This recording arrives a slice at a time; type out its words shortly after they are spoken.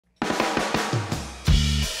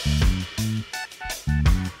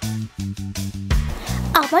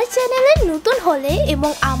আমার চ্যানেলে নতুন হলে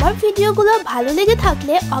এবং আমার ভিডিওগুলো ভালো লেগে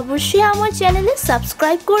থাকলে অবশ্যই আমার চ্যানেলে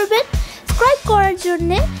সাবস্ক্রাইব করবেন। সাবস্ক্রাইব করার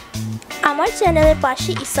জন্য আমার চ্যানেলের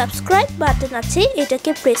পাশে সাবস্ক্রাইব বাটন আছে,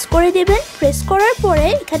 এটাকে প্রেস করে দেবেন। প্রেস করার পরে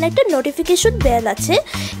এখানে একটা নোটিফিকেশন বেল আছে,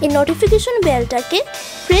 এই নোটিফিকেশন বেলটাকে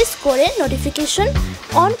প্রেস করে নোটিফিকেশন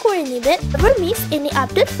অন করে নেবেন। Never miss any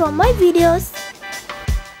update from my videos.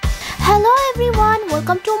 Hello everyone,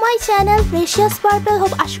 welcome to my channel precious purple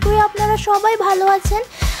hope. আশা করি আপনারা সবাই ভালো আছেন।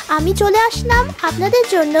 আমি চলে আসলাম আপনাদের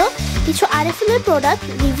জন্য কিছু আরএফএলের প্রোডাক্ট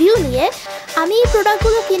রিভিউ নিয়ে। আমি এই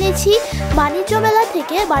প্রোডাক্টগুলো কিনেছি বাণিজ্য মেলা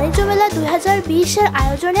থেকে। বাণিজ্য মেলা 2020-এর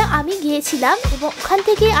আয়োজনে আমি গিয়েছিলাম এবং ওখান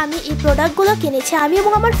থেকে আমি এই প্রোডাক্টগুলো কিনেছি। আমি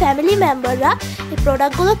এবং আমার ফ্যামিলি মেম্বাররা এই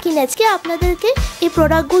প্রোডাক্টগুলো কিনেছি। আপনাদেরকে এই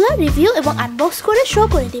প্রোডাক্টগুলো রিভিউ এবং আনবক্স করে শো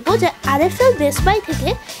করে দিব যে আরএফএল বেস্ট বাই থেকে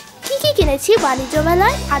কি কিনেছি। বাণিজ্য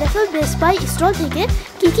মেলায় আরএফএল বেস্ট বাই স্টল থেকে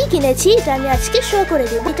কি কিনেছি এটা আমি আজকে শো করে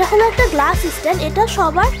দেব। এটা হলো একটা গ্লাস স্ট্যান্ড, এটা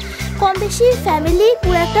সবার কম বেশি ফ্যামিলি,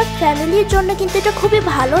 পুরো একটা ফ্যামিলির জন্য কিন্তু এটা খুবই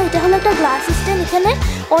ভালো। এটা হলো একটা গ্লাস স্ট্যান্ড, এখানে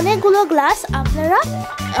অনেকগুলো গ্লাস আপনারা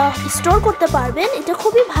স্টোর করতে পারবেন। এটা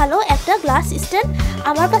খুবই ভালো একটা গ্লাস স্ট্যান্ড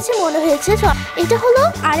আমার কাছে মনে হয়েছে। এটা হলো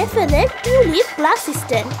আরএফএলের টিউলিপ গ্লাস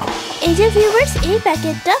স্ট্যান্ড। এই যে ভিউয়ার্স, এই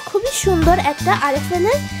প্যাকেটটা খুবই সুন্দর একটা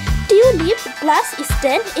আরএফএলের টিউলিপ গ্লাস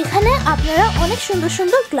স্ট্যান্ড। এখানে আপনারা অনেক সুন্দর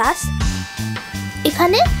সুন্দর গ্লাস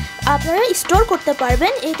এখানে আপনারা স্টোর করতে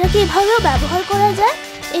পারবেন। এটাকে এভাবেও ব্যবহার করা যায়,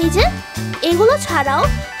 এই যে এগুলো ছাড়াও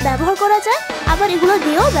ব্যবহার করা যায়, আবার এগুলো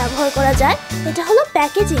দিয়েও ব্যবহার করা যায়। এটা হলো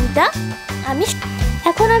প্যাকেজিংটা।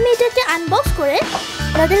 এখন আমি এটাকে আনবক্স করে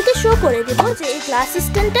আপনাদেরকে শো করে দেবো যে এই গ্লাস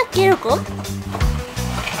স্ট্যান্ডটা কীরকম।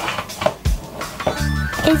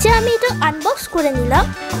 এই যে আমি এটা আনবক্স করে নিলাম।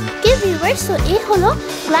 কে ভিউয়ার্স, সো এই হলো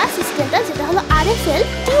গ্লাস স্ট্যান্ডটা, যেটা হলো আরএফএল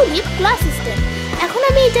টিউলিপ গ্লাস স্ট্যান্ড। এখন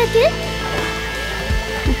আমি এটাকে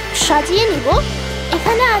সাজিয়ে নিব।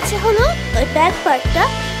 এখানে আছে হলো ব্যাক পার্টটা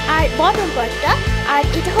আর বটম পার্টটা, আর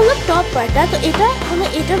এটা হলো টপ পার্টটা। তো এটা হলো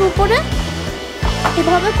এটার উপরে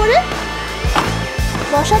এভাবে করে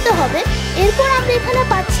বসাতে হবে। এরপর আমরা এখানে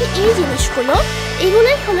পাচ্ছি এই জিনিসগুলো,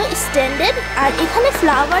 এগুলোই হলো স্ট্যান্ডার্ড আর এখানে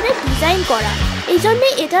ফ্লাওয়ারের ডিজাইন করা, এই জন্যে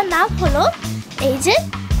এটার নাম হলো এই যে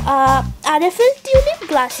আরএফএল টিউলিপ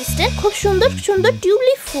গ্লাস স্ট্যান্ড। খুব সুন্দর সুন্দর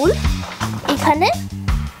টিউলিপ ফুল এখানে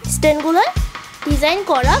স্ট্যান্ডগুলো ডিজাইন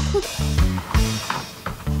করা। খুব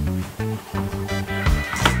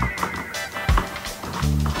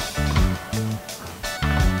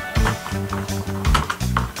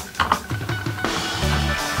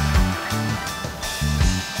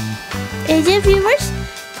এই যে ভিউয়ার্স,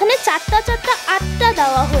 এখানে চারটা 8টা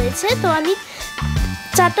দেওয়া হয়েছে। তো আমি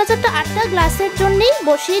চারটা 8টা গ্লাসের জন্যই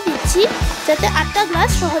বসিয়ে দিচ্ছি, যাতে 8টা গ্লাস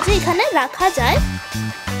সহজে এখানে রাখা যায়।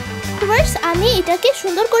 ভিউয়ার্স, আমি এটাকে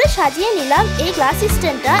সুন্দর করে সাজিয়ে নিলাম এই গ্লাস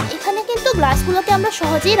স্ট্যান্ডটা। এখানে কিন্তু গ্লাসগুলোকে আমরা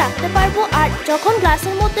সহজেই রাখতে পারবো। আর যখন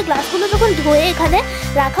গ্লাসের মধ্যে গ্লাসগুলো যখন ধুয়ে এখানে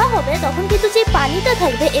রাখা হবে, তখন কিন্তু যে পানিটা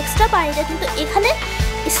থাকবে, এক্সট্রা পানিটা কিন্তু এখানে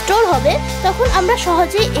স্টোর হবে। তখন আমরা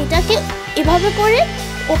সহজেই এটাকে এভাবে করে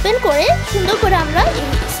ওপেন করে সুন্দর করে আমরা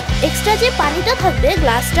এক্সট্রা যে পানিটা থাকবে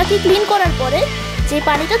গ্লাসটাকে ক্লিন করার পরে যে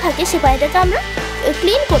পানিটা থাকে, সেই পানিটাকে আমরা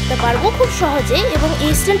ক্লিন করতে পারবো খুব সহজে। এবং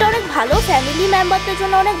এই স্ট্যান্ডটা অনেক ভালো, ফ্যামিলি মেম্বারদের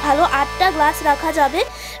জন্য অনেক ভালো। 8টা গ্লাস রাখা যাবে,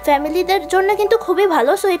 ফ্যামিলিদের জন্য কিন্তু খুবই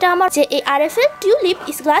ভালো। সো এটা আমার যে এই আরএফএল টিউলিপ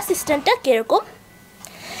গ্লাস স্ট্যান্ডটা কীরকম।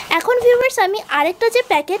 এখন ভিউয়ার্স, আমি আরেকটা যে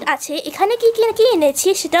প্যাকেট আছে এখানে কি এনেছি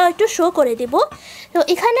সেটাও একটু শো করে দেব। তো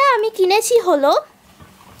এখানে আমি কিনেছি হলো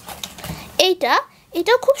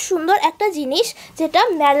এটা খুব সুন্দর একটা জিনিস, যেটা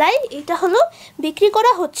মেলায় এটা হলো বিক্রি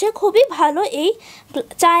করা হচ্ছে। খুবই ভালো এই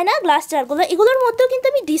চায়না গ্লাস জারগুলো, এগুলোর মধ্যেও কিন্তু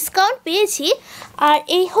আমি ডিসকাউন্ট পেয়েছি। আর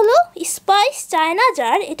এই হলো স্পাইস চায়না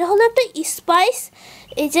জার, এটা হলো একটা স্পাইস,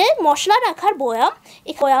 এই যে মশলা রাখার বয়াম,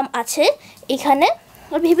 এই বয়াম আছে এখানে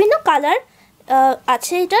বিভিন্ন কালার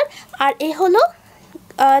আছে এটার। আর এই হলো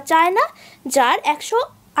চায়না জার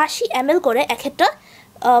 180 ml করে, এক একটা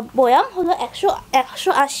বয়াম হলো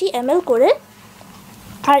 180 ml করে।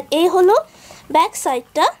 আর এই হলো ব্যাক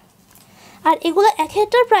সাইডটা। আর এগুলো এক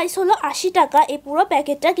একটার প্রাইস হলো 80 টাকা এই পুরো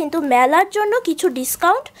প্যাকেটটা। কিন্তু মেলার জন্য কিছু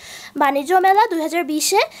ডিসকাউন্ট বাণিজ্য মেলা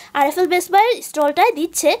 2020-এ আরএফএল বেস্ট বাইয়ের স্টলটায়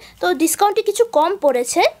দিচ্ছে, তো ডিসকাউন্টে কিছু কম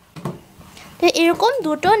পড়েছে। তো এরকম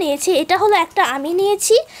দুটো নিয়েছি, এটা হলো একটা আমি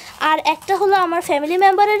নিয়েছি আর একটা হলো আমার ফ্যামিলি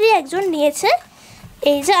মেম্বারেরই একজন নিয়েছে।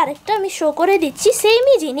 এই যে আরেকটা আমি শো করে দিচ্ছি,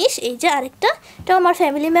 সেমই জিনিস। এই যে আরেকটা, এটা আমার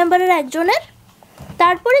ফ্যামিলি মেম্বারের একজনের।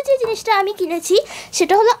 তারপরে যে জিনিসটা আমি কিনেছি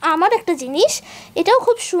সেটা হলো আমার একটা জিনিস, এটাও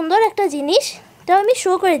খুব সুন্দর একটা জিনিস, এটাও আমি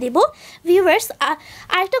শো করে দিব। ভিউয়ার্স,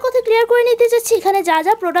 আরেকটা কথা ক্লিয়ার করে নিতে চাচ্ছি, এখানে যা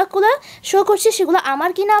যা প্রোডাক্টগুলো শো করছি সেগুলো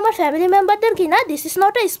আমার কিনা, আমার ফ্যামিলি মেম্বারদের কিনা। This is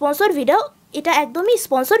not a sponsor video, এটা একদমই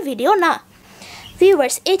স্পন্সর ভিডিও না।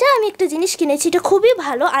 ভিউয়ার্স, এটা আমি একটা জিনিস কিনেছি, এটা খুবই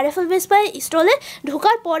ভালো। আরএফএল বেস্ট বাই স্টলে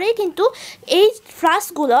ঢোকার পরেই কিন্তু এই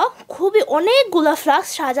ফ্লাস্কগুলো অনেকগুলো ফ্লাস্ক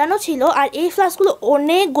সাজানো ছিল, আর এই ফ্লাস্কগুলো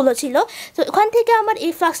অনেকগুলো ছিল। তো ওখান থেকে আমার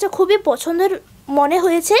এই ফ্লাস্কটা খুবই পছন্দের মনে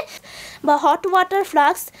হয়েছে। বা হট ওয়াটার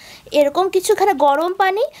ফ্লাস্ক, এরকম কিছু এখানে গরম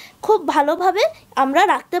পানি খুব ভালোভাবে আমরা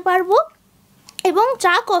রাখতে পারবো, এবং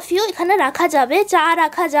চা কফিও এখানে রাখা যাবে, চা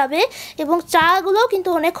রাখা যাবে, এবং চাগুলোও কিন্তু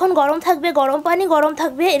অনেকক্ষণ গরম থাকবে, গরম পানি গরম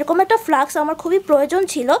থাকবে। এরকম একটা ফ্লাস্ক আমার খুবই প্রয়োজন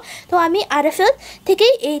ছিল, তো আমি আরএফএল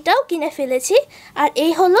থেকেই এইটাও কিনে ফেলেছি। আর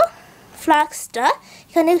এই হলো ফ্লাস্কটা,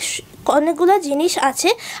 এখানে অনেকগুলো জিনিস আছে,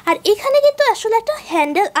 আর এখানে কিন্তু আসলে একটা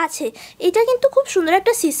হ্যান্ডেল আছে। এটা কিন্তু খুব সুন্দর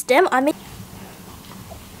একটা সিস্টেম। আমি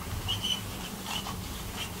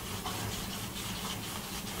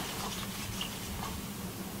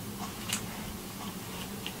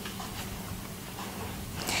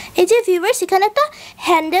এই যে ভিউয়ার্স, এখানে একটা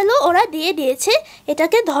হ্যান্ডেলও ওরা দিয়ে দিয়েছে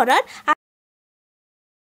এটাকে ধরার।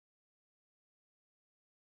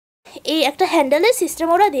 এই একটা হ্যান্ডেলের সিস্টেম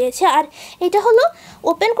ওরা দিয়েছে, আর এটা হলো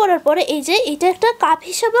ওপেন করার পরে এই যে এটা একটা কাপ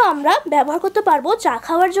হিসেবে আমরা ব্যবহার করতে পারবো চা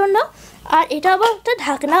খাওয়ার জন্য। আর এটা আবার একটা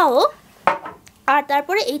ঢাকনাও। আর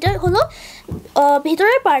তারপরে এইটা হলো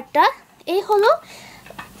ভিতরের পার্টটা, এই হলো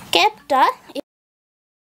ক্যাপটা।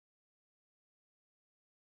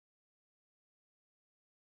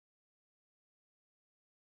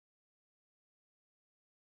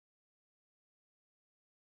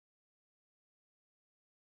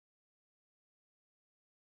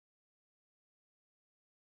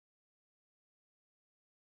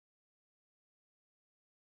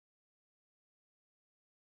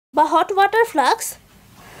 বা হট ওয়াটার ফ্লাস্ক,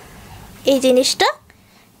 এই জিনিসটা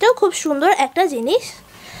এটাও খুব সুন্দর একটা জিনিস।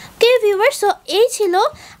 ওকে ভিউয়ার্স, সো এই ছিল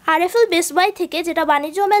আরএফএল বেস্ট বাই থেকে, যেটা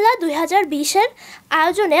বাণিজ্য মেলা 2020-এর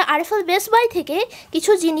আয়োজনে আরএফএল বেস্ট বাই থেকে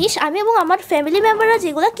কিছু জিনিস আমি এবং আমার ফ্যামিলি মেম্বাররা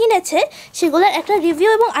যেগুলো কিনেছে সেগুলোর একটা রিভিউ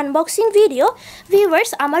এবং আনবক্সিং ভিডিও।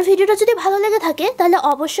 ভিউয়ার্স, আমার ভিডিওটা যদি ভালো লেগে থাকে তাহলে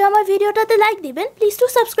অবশ্যই আমার ভিডিওটাতে লাইক দিবেন। Please to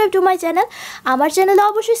subscribe to my channel. আমার চ্যানেলে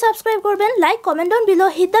অবশ্যই সাবস্ক্রাইব করবেন, like, comment down below,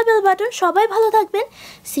 hit the bell button. সবাই ভালো থাকবেন।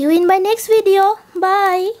 C you in my next video.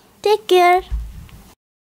 By, take care.